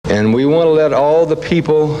And we want to let all the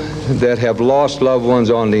people that have lost loved ones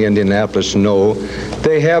on the Indianapolis know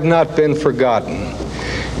they have not been forgotten.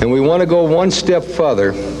 And we want to go one step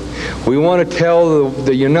further. We want to tell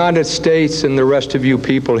the United States and the rest of you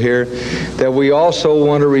people here that we also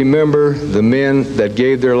want to remember the men that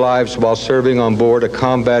gave their lives while serving on board a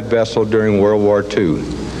combat vessel during World War II.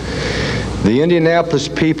 The Indianapolis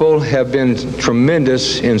people have been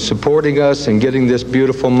tremendous in supporting us and getting this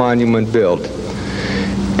beautiful monument built.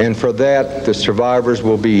 And for that, the survivors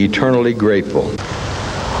will be eternally grateful.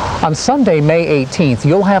 On Sunday, May 18th,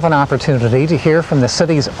 you'll have an opportunity to hear from the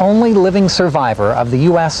city's only living survivor of the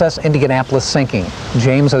USS Indianapolis sinking,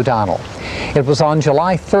 James O'Donnell. It was on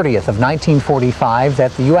July 30th of 1945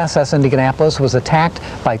 that the USS Indianapolis was attacked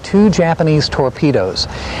by 2 Japanese torpedoes.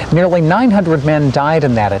 Nearly 900 men died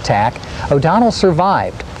in that attack. O'Donnell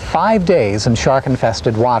survived 5 days in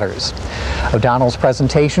shark-infested waters. O'Donnell's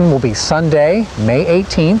presentation will be Sunday, May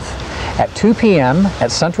 18th at 2 p.m.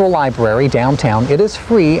 at Central Library downtown. It is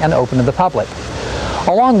free and open to the public.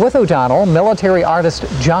 Along with O'Donnell, military artist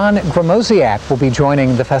John Gromosiak will be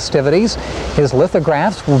joining the festivities. His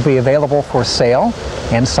lithographs will be available for sale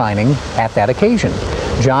and signing at that occasion.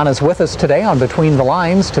 John is with us today on Between the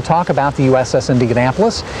Lines to talk about the USS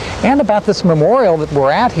Indianapolis and about this memorial that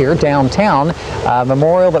we're at here downtown, a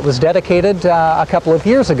memorial that was dedicated a couple of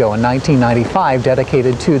years ago in 1995,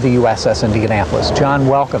 dedicated to the USS Indianapolis. John,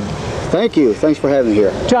 welcome. Thank you. Thanks for having me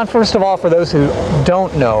here. John, first of all, for those who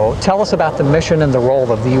don't know, tell us about the mission and the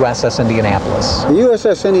role of the USS Indianapolis. The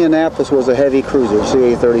USS Indianapolis was a heavy cruiser,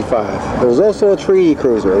 CA-35. It was also a treaty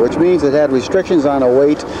cruiser, which means it had restrictions on the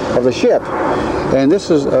weight of the ship. And this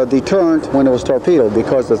was a deterrent when it was torpedoed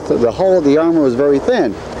because the hull of the armor was very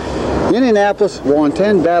thin. The Indianapolis won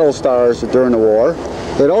 10 battle stars during the war.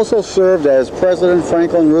 It also served as President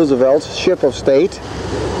Franklin Roosevelt's ship of state.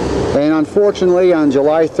 And unfortunately, on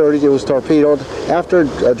July 30th, it was torpedoed after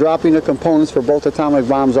dropping the components for both atomic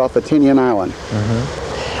bombs off at Tinian Island.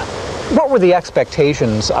 What were the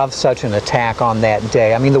expectations of such an attack on that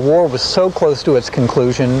day? I mean, the war was so close to its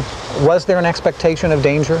conclusion. Was there an expectation of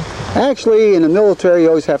danger? Actually, in the military, you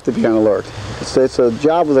always have to be on alert. It's a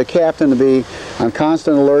job of the captain to be on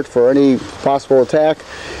constant alert for any possible attack.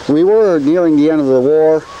 We were nearing the end of the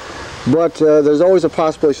war, but there's always a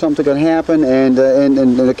possibility something can happen, and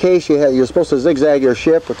in the case you're supposed to zigzag your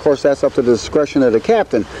ship. Of course, that's up to the discretion of the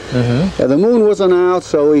captain. The moon wasn't out,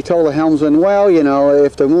 so he told the helmsman, well, you know,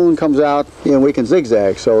 if the moon comes out, you know, we can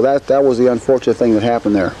zigzag. So that was the unfortunate thing that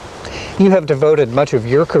happened there. You have devoted much of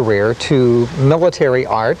your career to military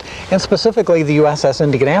art, and specifically the USS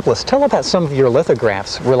Indianapolis. Tell about some of your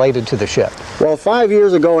lithographs related to the ship. Well, 5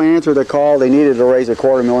 years ago, I answered a call. They needed to raise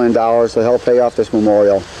 $250,000 to help pay off this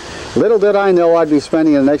memorial. Little did I know I'd be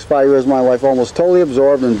spending the next 5 years of my life almost totally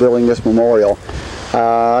absorbed in building this memorial.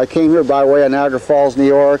 I came here by way of Niagara Falls, New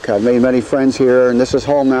York. I've made many friends here, and this is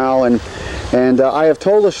home now. And I have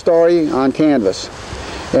told a story on canvas.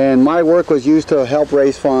 And my work was used to help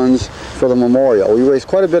raise funds for the memorial. We raised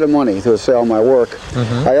quite a bit of money to sell my work.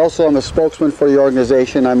 I also am a spokesman for the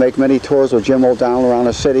organization. I make many tours with Jim O'Donnell around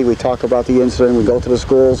the city. We talk about the incident. We go to the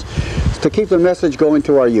schools to keep the message going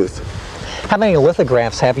to our youth. How many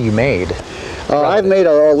lithographs have you made? I've made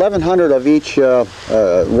 1,100 of each,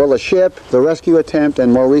 the ship, the rescue attempt,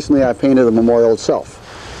 and more recently I painted the memorial itself.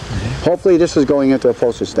 Hopefully this is going into a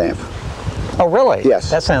postage stamp. Oh, really?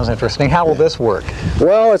 Yes. That sounds interesting. How will this work?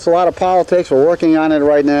 Well, it's a lot of politics. We're working on it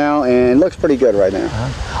right now, and it looks pretty good right now.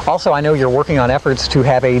 Also, I know you're working on efforts to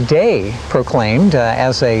have a day proclaimed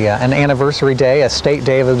as an anniversary day, a state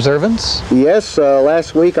day of observance. Yes,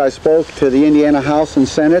 last week I spoke to the Indiana House and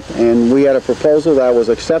Senate, and we had a proposal that was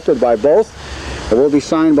accepted by both. It will be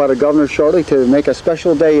signed by the governor shortly to make a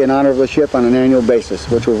special day in honor of the ship on an annual basis,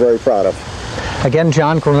 which we're very proud of. Again,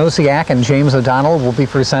 John Gromosiak and James O'Donnell will be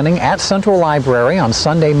presenting at Central Library on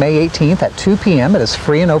Sunday, May 18th at 2 p.m. It is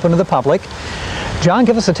free and open to the public. John,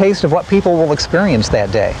 give us a taste of what people will experience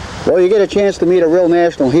that day. Well, you get a chance to meet a real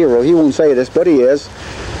national hero. He won't say this, but he is.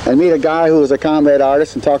 And meet a guy who is a combat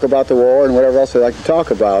artist and talk about the war and whatever else they like to talk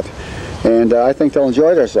about. And I think they'll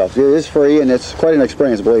enjoy themselves. It is free, and it's quite an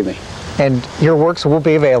experience, believe me. And your works will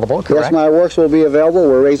be available, correct? Yes, my works will be available.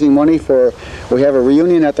 We're raising money we have a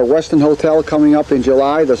reunion at the Westin Hotel coming up in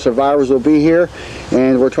July. The survivors will be here,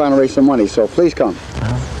 and we're trying to raise some money, so please come.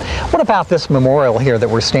 What about this memorial here that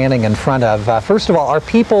we're standing in front of? First of all, are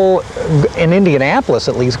people in Indianapolis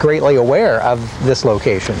at least greatly aware of this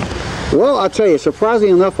location? Well, I'll tell you,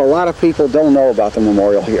 surprisingly enough, a lot of people don't know about the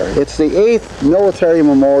memorial here. It's the 8th military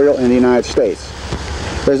memorial in the United States.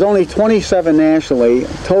 There's only 27 nationally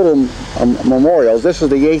total memorials. This is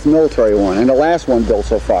the 8th military one, and the last one built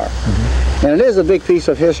so far. And it is a big piece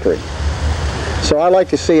of history. So I like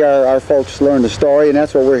to see our folks learn the story, and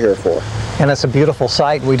that's what we're here for. And it's a beautiful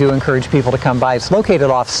site. We do encourage people to come by. It's located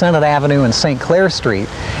off Senate Avenue and St. Clair Street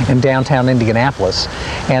in downtown Indianapolis.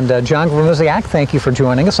 And John Gromosiak, thank you for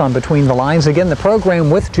joining us on Between the Lines. Again, the program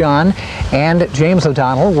with John and James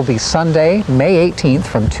O'Donnell will be Sunday, May 18th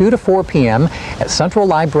from 2 to 4 p.m. at Central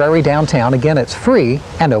Library downtown. Again, it's free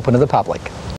and open to the public.